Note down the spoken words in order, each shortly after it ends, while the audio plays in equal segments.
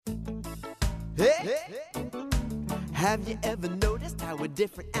Have you ever noticed how we're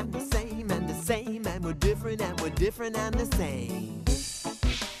different and the same and the same, and we're different and we're different and the same?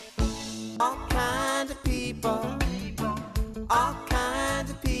 All kinds of people, all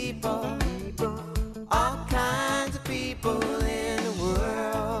kinds of people, all kinds of people in the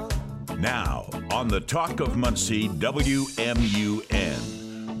world. Now, on the Talk of Muncie WMUN,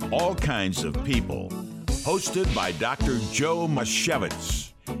 All Kinds of People, hosted by Dr. Joe Mashevitz.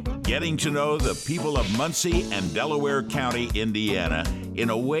 Getting to know the people of Muncie and Delaware County, Indiana, in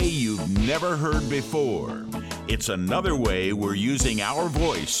a way you've never heard before. It's another way we're using our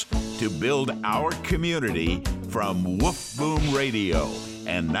voice to build our community from Woof Boom Radio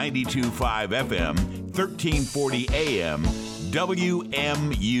and 92.5 FM, 1340 AM,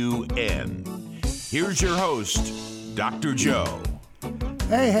 WMUN. Here's your host, Dr. Joe.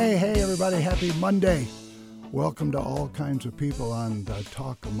 Hey, everybody. Happy Monday. Welcome to All Kinds of People on the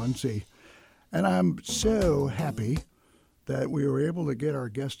Talk of Muncie. And I'm so happy that we were able to get our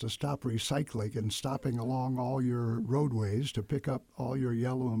guests to stop recycling and stopping along all your roadways to pick up all your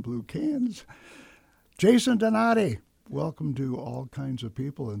yellow and blue cans. Jason Donati, welcome to All Kinds of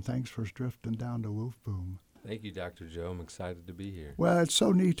People, and thanks for drifting down to Woof Boom. Thank you, Dr. Joe. I'm excited to be here. Well, it's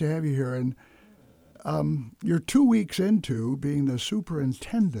so neat to have you here. And you're 2 weeks into being the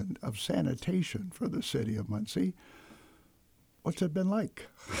superintendent of sanitation for the city of Muncie. What's it been like?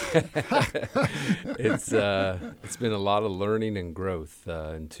 It's been a lot of learning and growth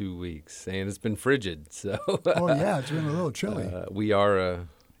in 2 weeks, and it's been frigid. So oh yeah, it's been a little chilly. We are a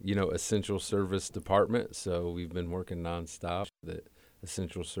essential service department, so we've been working nonstop. That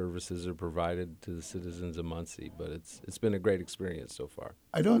essential services are provided to the citizens of Muncie, but it's been a great experience so far.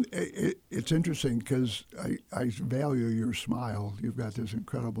 It's interesting because I value your smile. You've got this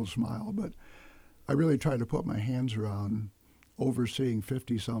incredible smile, but I really try to put my hands around overseeing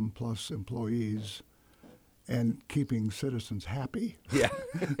 50-some plus employees and keeping citizens happy. Yeah.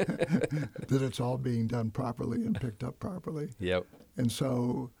 That it's all being done properly and picked up properly. Yep. And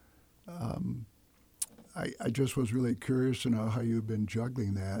so I just was really curious to know how you've been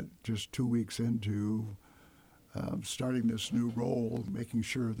juggling that just 2 weeks into starting this new role, making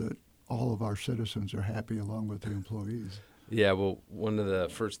sure that all of our citizens are happy along with the employees. Yeah, well, one of the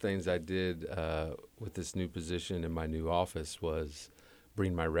first things I did with this new position in my new office was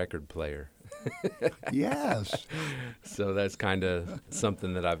bring my record player. Yes. So that's kind of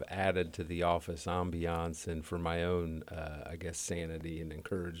something that I've added to the office ambiance, and for my own, sanity and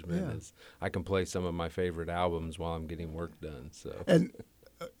encouragement is I can play some of my favorite albums while I'm getting work done. So. And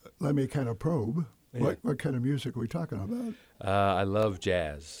let me kind of probe. Yeah. What kind of music are we talking about? I love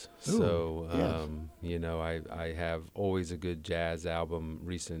jazz. Ooh, so, yes. I have always a good jazz album.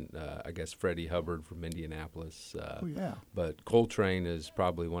 Recent, Freddie Hubbard from Indianapolis. But Coltrane is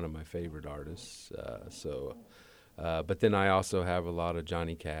probably one of my favorite artists. But then I also have a lot of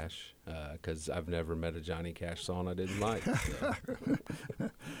Johnny Cash because I've never met a Johnny Cash song I didn't like. So.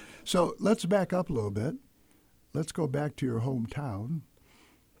 So let's back up a little bit. Let's go back to your hometown.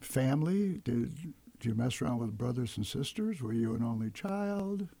 Family, did you mess around with brothers and sisters? Were you an only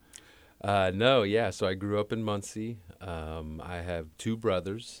child? No, yeah. So I grew up in Muncie. I have two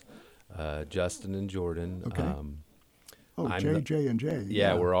brothers, Justin and Jordan. Okay. J, and J.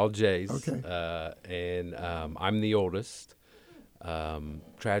 Yeah, we're all J's. Okay. And I'm the oldest.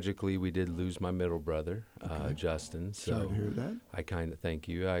 Tragically, we did lose my middle brother, Justin. So sorry to hear that. Thank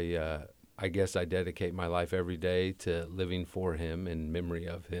you. I guess I dedicate my life every day to living for him in memory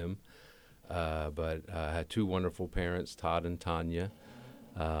of him. But I had two wonderful parents, Todd and Tanya.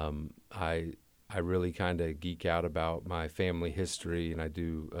 I really kind of geek out about my family history, and I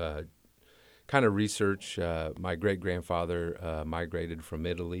do kind of research. My great-grandfather migrated from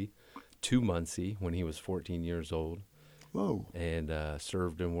Italy to Muncie when he was 14 years old. Whoa. And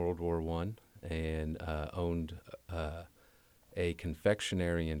served in World War I and owned a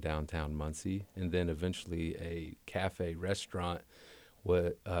confectionery in downtown Muncie, and then eventually a cafe restaurant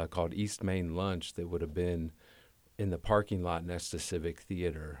called East Main Lunch that would have been in the parking lot next to Civic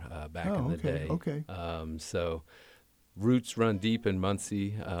Theater back in the day. Okay. So roots run deep in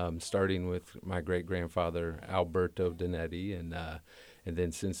Muncie, starting with my great-grandfather, Alberto Donetti, and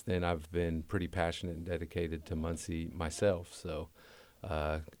then since then I've been pretty passionate and dedicated to Muncie myself. So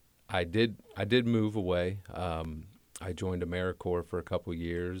I did move away. I joined AmeriCorps for a couple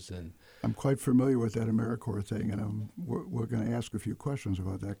years, and I'm quite familiar with that AmeriCorps thing, and we're going to ask a few questions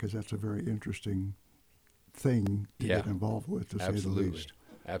about that because that's a very interesting thing to get involved with, to say the least.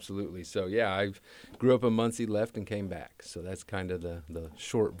 Absolutely. So, I grew up in Muncie, left, and came back. So that's kind of the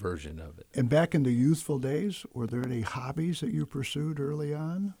short version of it. And back in the youthful days, were there any hobbies that you pursued early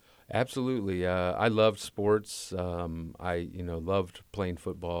on? Absolutely. I loved sports. I loved playing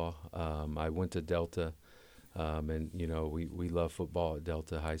football. I went to Delta, and we love football at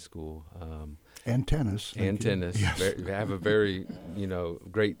Delta High School. And tennis. Tennis. Yes. We have a very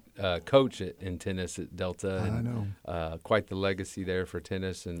great coach in tennis at Delta. I And, know. quite the legacy there for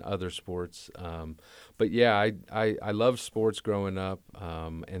tennis and other sports. But yeah, I loved sports growing up,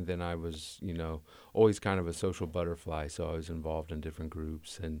 and then I was always kind of a social butterfly, so I was involved in different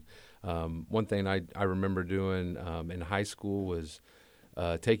groups. And one thing I remember doing in high school was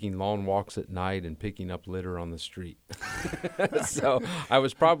taking long walks at night and picking up litter on the street. So I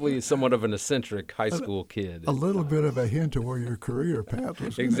was probably somewhat of an eccentric high school kid. A little bit of a hint of where your career path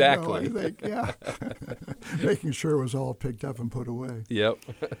was going Exactly. to go, I think. Yeah. Making sure it was all picked up and put away. Yep.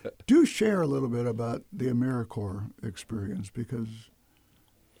 Do share a little bit about the AmeriCorps experience, because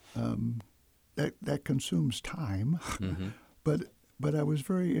that consumes time. Mm-hmm. But I was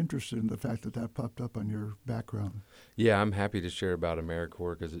very interested in the fact that popped up on your background. Yeah, I'm happy to share about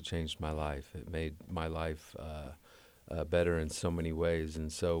AmeriCorps because it changed my life. It made my life better in so many ways.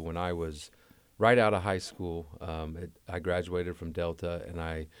 And so when I was right out of high school, I graduated from Delta, and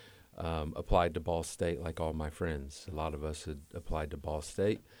I applied to Ball State like all my friends. A lot of us had applied to Ball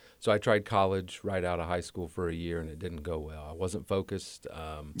State. So I tried college right out of high school for a year, and it didn't go well. I wasn't focused.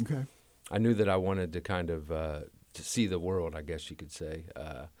 Okay. I knew that I wanted to kind of to see the world, I guess you could say.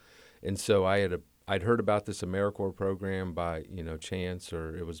 And so I'd heard about this AmeriCorps program by, chance,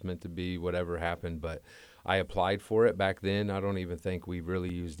 or it was meant to be, whatever happened. But I applied for it back then. I don't even think we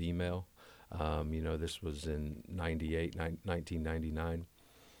really used email. This was in 1999.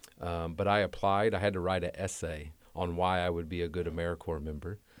 But I applied. I had to write an essay on why I would be a good AmeriCorps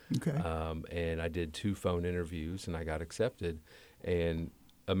member. Okay. And I did 2 phone interviews, and I got accepted. And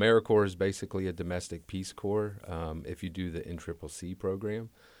AmeriCorps is basically a domestic Peace Corps if you do the NCCC program,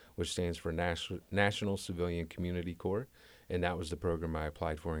 which stands for National Civilian Community Corps, and that was the program I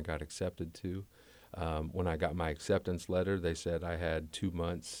applied for and got accepted to. When I got my acceptance letter, they said I had 2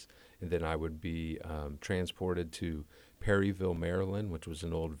 months, and then I would be transported to Perryville, Maryland, which was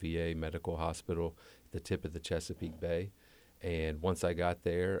an old VA medical hospital at the tip of the Chesapeake Bay. And once I got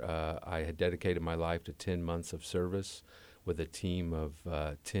there, I had dedicated my life to 10 months of service with a team of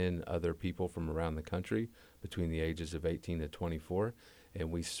 10 other people from around the country between the ages of 18 to 24.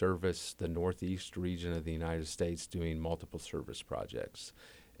 And we serviced the northeast region of the United States doing multiple service projects.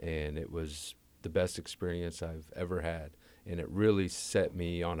 And it was the best experience I've ever had. And it really set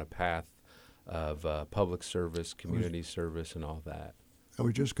me on a path of public service, community service, and all that. I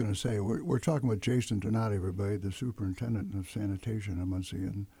was just going to say, we're talking with Jason Donati, everybody, the superintendent of sanitation in Muncie,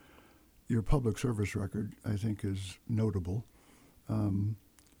 and your public service record, I think, is notable.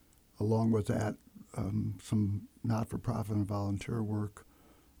 Along with that, some not-for-profit and volunteer work,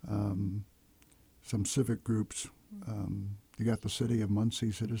 some civic groups. You got the City of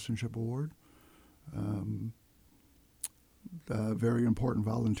Muncie Citizenship Award, a very important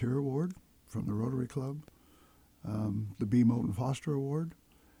volunteer award from the Rotary Club, the B. Moulton Foster Award.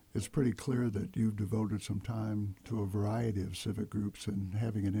 It's pretty clear that you've devoted some time to a variety of civic groups and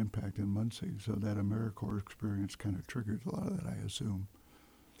having an impact in Muncie, so that AmeriCorps experience kind of triggered a lot of that, I assume.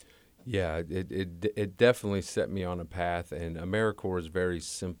 Yeah, it definitely set me on a path, and AmeriCorps' very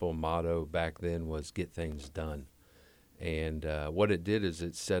simple motto back then was get things done. And what it did is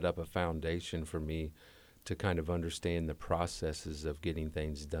it set up a foundation for me to kind of understand the processes of getting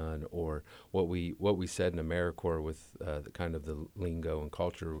things done, or what we said in AmeriCorps with the kind of the lingo and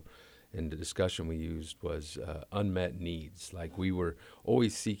culture and the discussion we used was unmet needs. Like we were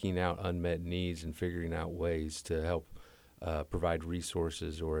always seeking out unmet needs and figuring out ways to help provide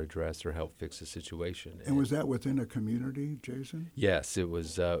resources or address or help fix a situation. And was that within a community, Jason? Yes, it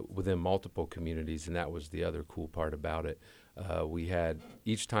was within multiple communities, and that was the other cool part about it. We had,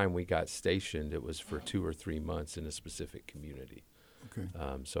 each time we got stationed, it was for 2 or 3 months in a specific community. Okay.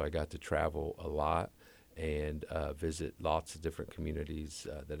 So I got to travel a lot and visit lots of different communities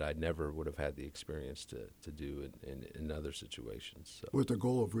that I never would have had the experience to do in other situations. So. With the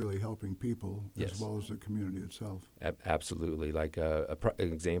goal of really helping people Yes. as well as the community itself. Absolutely. Like an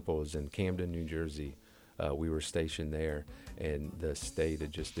example is in Camden, New Jersey. We were stationed there, and the state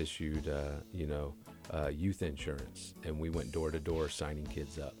had just issued, youth insurance, and we went door to door signing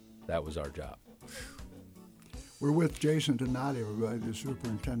kids up. That was our job. We're with Jason Donati, everybody, the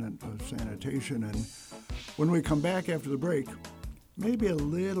superintendent of sanitation, and when we come back after the break, maybe a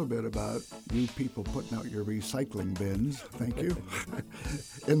little bit about you people putting out your recycling bins, thank you,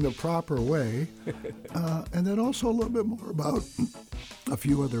 in the proper way, and then also a little bit more about a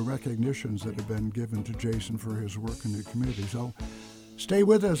few other recognitions that have been given to Jason for his work in the community. So Stay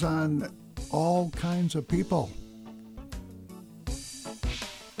with us on All Kinds of People.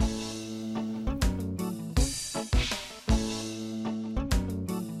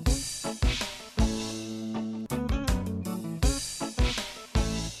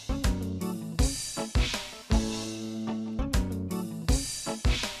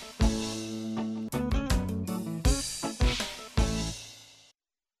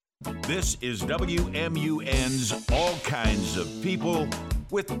 This is WMUN's All Kinds of People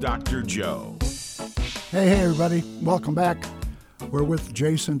with Dr. Joe. Hey, everybody. Welcome back. We're with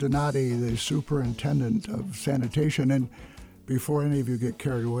Jason Donati, the Superintendent of Sanitation. And before any of you get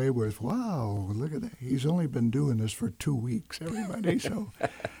carried away with, wow, look at that. He's only been doing this for 2 weeks, everybody. So,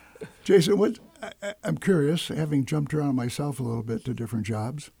 Jason, I'm curious, having jumped around myself a little bit to different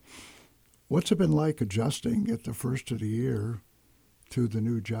jobs, what's it been like adjusting at the first of the year to the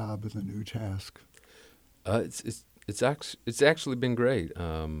new job and the new task? It's actually been great.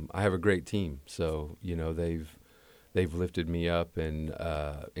 I have a great team, so they've lifted me up and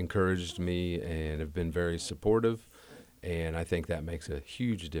encouraged me and have been very supportive, and I think that makes a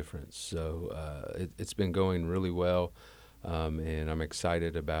huge difference. So it's been going really well, and I'm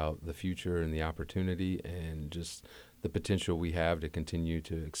excited about the future and the opportunity and just the potential we have to continue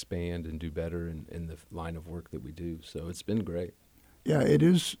to expand and do better in the line of work that we do. So it's been great. Yeah, it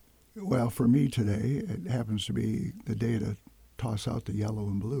is. Well, for me today, it happens to be the day to toss out the yellow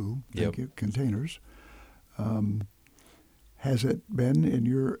and blue containers. Has it been, in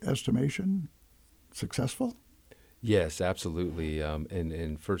your estimation, successful? Yes, absolutely.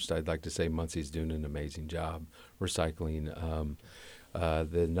 And first, I'd like to say Muncie's doing an amazing job recycling.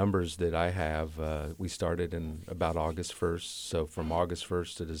 The numbers that I have, we started in about August 1st. So from August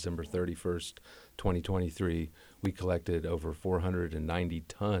 1st to December 31st, 2023, we collected over 490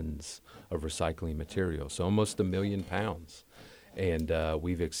 tons of recycling material, so almost 1 million pounds. And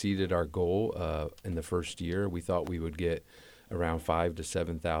we've exceeded our goal in the first year. We thought we would get around 5,000 to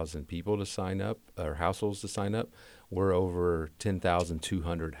 7,000 people to sign up, or households to sign up. We're over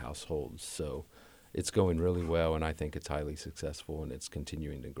 10,200 households. So it's going really well, and I think it's highly successful, and it's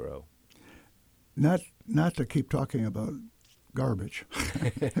continuing to grow. Not to keep talking about garbage,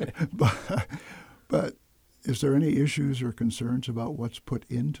 but is there any issues or concerns about what's put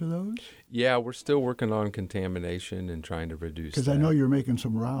into those? Yeah, we're still working on contamination and trying to reduce that. Because I know you're making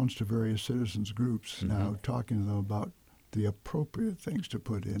some rounds to various citizens groups now, talking to them about the appropriate things to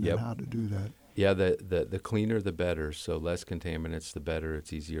put in and how to do that. Yeah, the cleaner the better. So less contaminants, the better.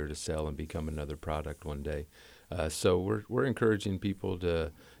 It's easier to sell and become another product one day. So we're encouraging people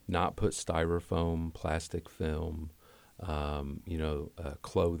to not put styrofoam, plastic film,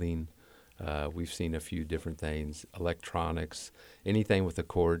 clothing. We've seen a few different things. Electronics, anything with a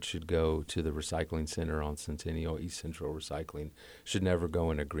cord should go to the recycling center on Centennial. East Central Recycling should never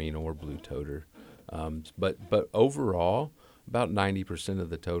go in a green or blue toter. But overall, about 90%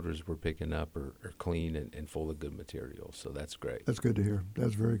 of the toters we're picking up are clean and full of good material. So that's great. That's good to hear.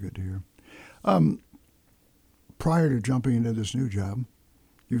 That's very good to hear. Prior to jumping into this new job,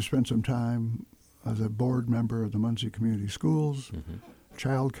 you've spent some time as a board member of the Muncie Community Schools,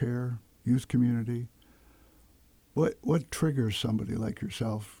 child care, youth community. What triggers somebody like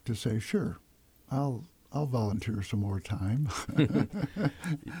yourself to say, sure, I'll volunteer some more time?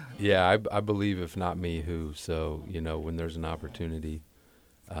 Yeah, I believe if not me, who? So, when there's an opportunity,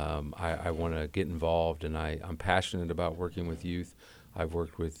 I want to get involved, and I'm passionate about working with youth. I've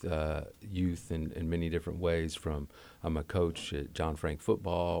worked with youth in many different ways. I'm a coach at John Frank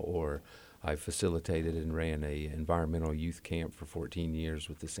Football, or I facilitated and ran a environmental youth camp for 14 years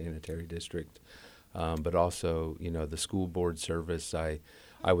with the sanitary district. But also, the school board service.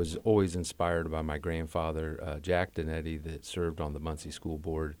 I was always inspired by my grandfather, Jack Donati, that served on the Muncie School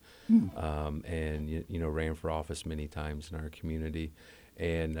Board and ran for office many times in our community.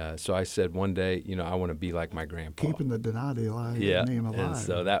 And so I said one day, I want to be like my grandpa. Keeping the Donati name alive. And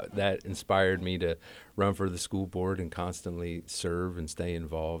so that inspired me to run for the school board and constantly serve and stay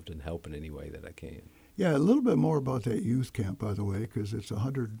involved and help in any way that I can. Yeah, a little bit more about that youth camp, by the way, because it's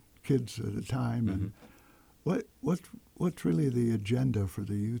 100 kids at a time. And what's really the agenda for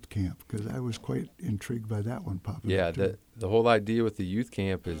the youth camp? Because I was quite intrigued by that one popping up. Yeah, the whole idea with the youth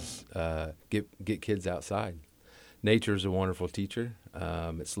camp is get kids outside. Nature is a wonderful teacher.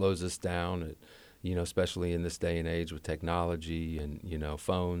 It slows us down, especially in this day and age with technology and,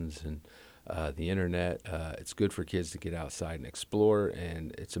 phones and the internet. It's good for kids to get outside and explore,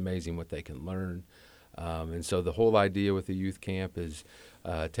 and it's amazing what they can learn. And so the whole idea with the youth camp is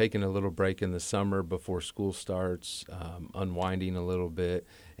taking a little break in the summer before school starts, unwinding a little bit,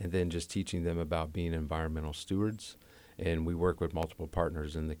 and then just teaching them about being environmental stewards And we work with multiple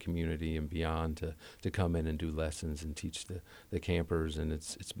partners in the community and beyond to come in and do lessons and teach the campers, and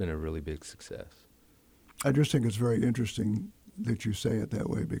it's been a really big success. I just think it's very interesting that you say it that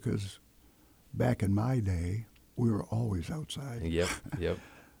way, because back in my day, we were always outside. Yep.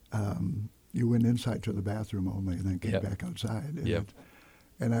 You went inside to the bathroom only and then came back outside.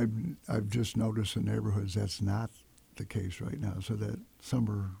 And I've just noticed in neighborhoods that's not the case right now. So that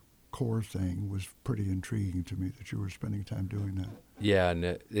summer core thing was pretty intriguing to me, that you were spending time doing that. Yeah, and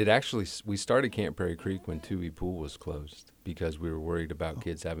it actually, we started Camp Prairie Creek when Toohey Pool was closed because we were worried about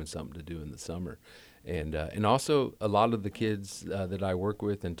kids having something to do in the summer. And also a lot of the kids that I work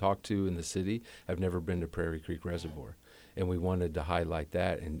with and talk to in the city have never been to Prairie Creek Reservoir. And we wanted to highlight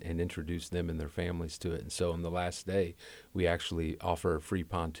that and introduce them and their families to it. And so on the last day, we actually offer free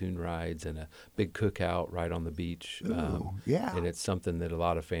pontoon rides and a big cookout right on the beach. Yeah. And it's something that a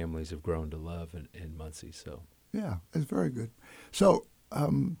lot of families have grown to love in Muncie. So yeah, it's very good. So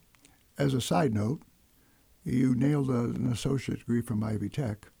as a side note, you nailed an associate degree from Ivy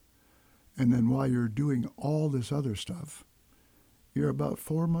Tech. And then while you're doing all this other stuff, you're about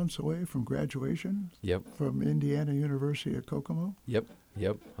 4 months away from graduation. Yep. From Indiana University at Kokomo. Yep.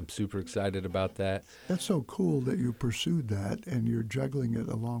 I'm super excited about that. That's so cool that you pursued that and you're juggling it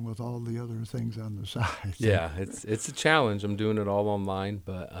along with all the other things on the side. Yeah, it's a challenge. I'm doing it all online,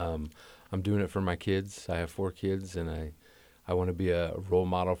 but I'm doing it for my kids. I have 4 kids, and I want to be a role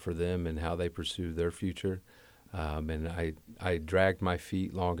model for them and how they pursue their future. And I dragged my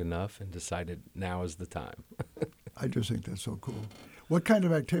feet long enough and decided now is the time. I just think that's so cool. What kind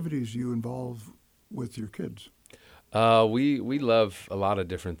of activities do you involve with your kids? We love a lot of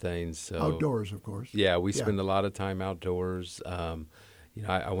different things. So, outdoors, of course. Yeah, we spend a lot of time outdoors. I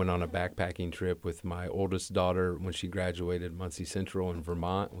went on a backpacking trip with my oldest daughter when she graduated Muncie Central in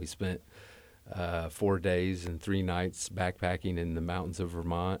Vermont. We spent 4 days and 3 nights backpacking in the mountains of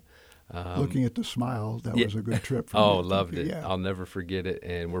Vermont. Looking at the smile, that was a good trip for me. Loved it. Yeah. I'll never forget it,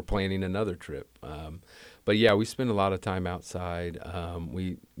 and we're planning another trip. But yeah, we spend a lot of time outside.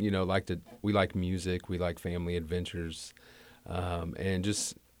 We like music, we like family adventures, and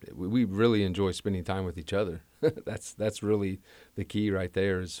just we really enjoy spending time with each other. That's really the key right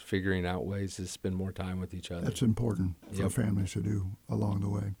there, is figuring out ways to spend more time with each other. That's important for families to do along the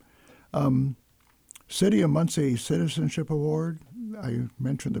way. City of Muncie Citizenship Award. I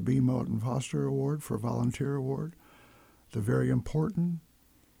mentioned the B. Moulton Foster Award for Volunteer Award. The very important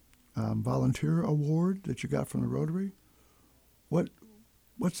Volunteer Award that you got from the Rotary.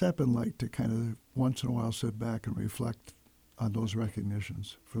 What's that been like to kind of once in a while sit back and reflect on those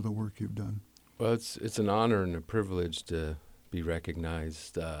recognitions for the work you've done? Well, it's an honor and a privilege to be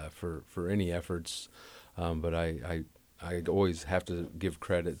recognized for any efforts, but I always have to give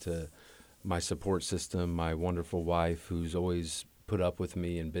credit to my support system, my wonderful wife, who's always put up with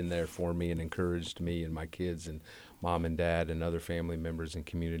me and been there for me and encouraged me and my kids and mom and dad and other family members and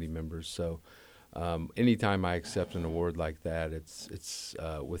community members. So anytime I accept an award like that, it's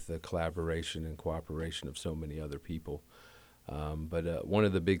with the collaboration and cooperation of so many other people. But one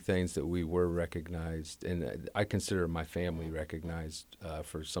of the big things that we were recognized, and I consider my family recognized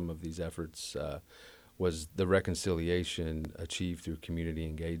for some of these efforts, was the reconciliation achieved through community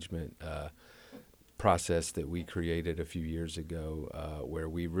engagement process that we created a few years ago, where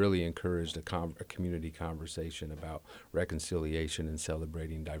we really encouraged a community conversation about reconciliation and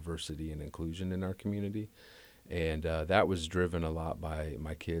celebrating diversity and inclusion in our community. And that was driven a lot by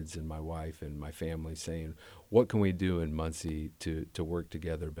my kids and my wife and my family saying, what can we do in Muncie to work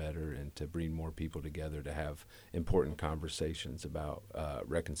together better and to bring more people together to have important conversations about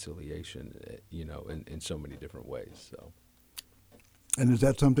reconciliation, in so many different ways. So. And is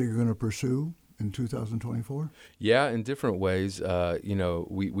that something you're going to pursue in 2024? Yeah, in different ways.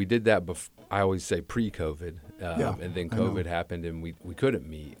 We did that I always say pre-COVID, and then COVID happened and we couldn't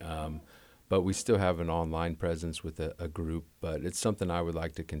meet. But we still have an online presence with a group, but it's something I would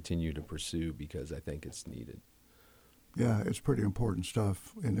like to continue to pursue because I think it's needed. Yeah, it's pretty important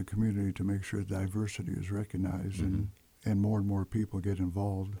stuff in the community to make sure diversity is recognized and more people get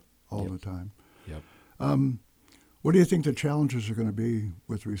involved all the time. Yep. What do you think the challenges are going to be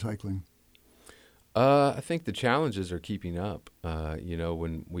with recycling? I think the challenges are keeping up.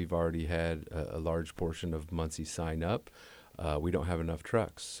 When we've already had a large portion of Muncie sign up, we don't have enough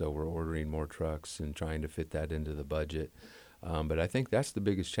trucks, so we're ordering more trucks and trying to fit that into the budget. But I think that's the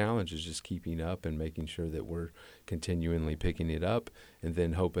biggest challenge, is just keeping up and making sure that we're continually picking it up and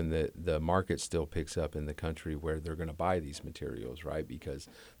then hoping that the market still picks up in the country where they're going to buy these materials, right? Because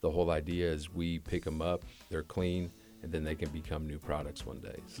the whole idea is we pick them up, they're clean, and then they can become new products one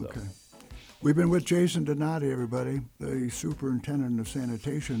day. So. Okay. We've been with Jason Donati, everybody, the superintendent of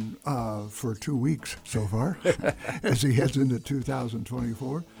sanitation, for 2 weeks so far, as he heads into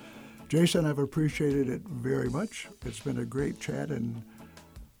 2024. Jason, I've appreciated it very much. It's been a great chat, and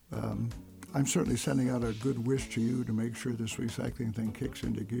I'm certainly sending out a good wish to you to make sure this recycling thing kicks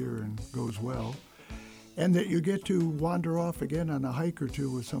into gear and goes well, and that you get to wander off again on a hike or two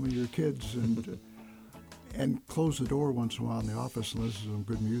with some of your kids and close the door once in a while in the office and listen to some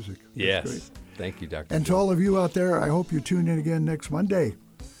good music. That's Yes. great. Thank you, Dr. And to Joe. all of you out there, I hope you tune in again next Monday.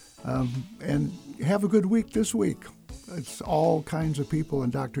 And have a good week this week. It's All Kinds of People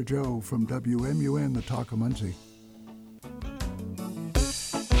and Dr. Joe from WMUN, the Talk of Muncie.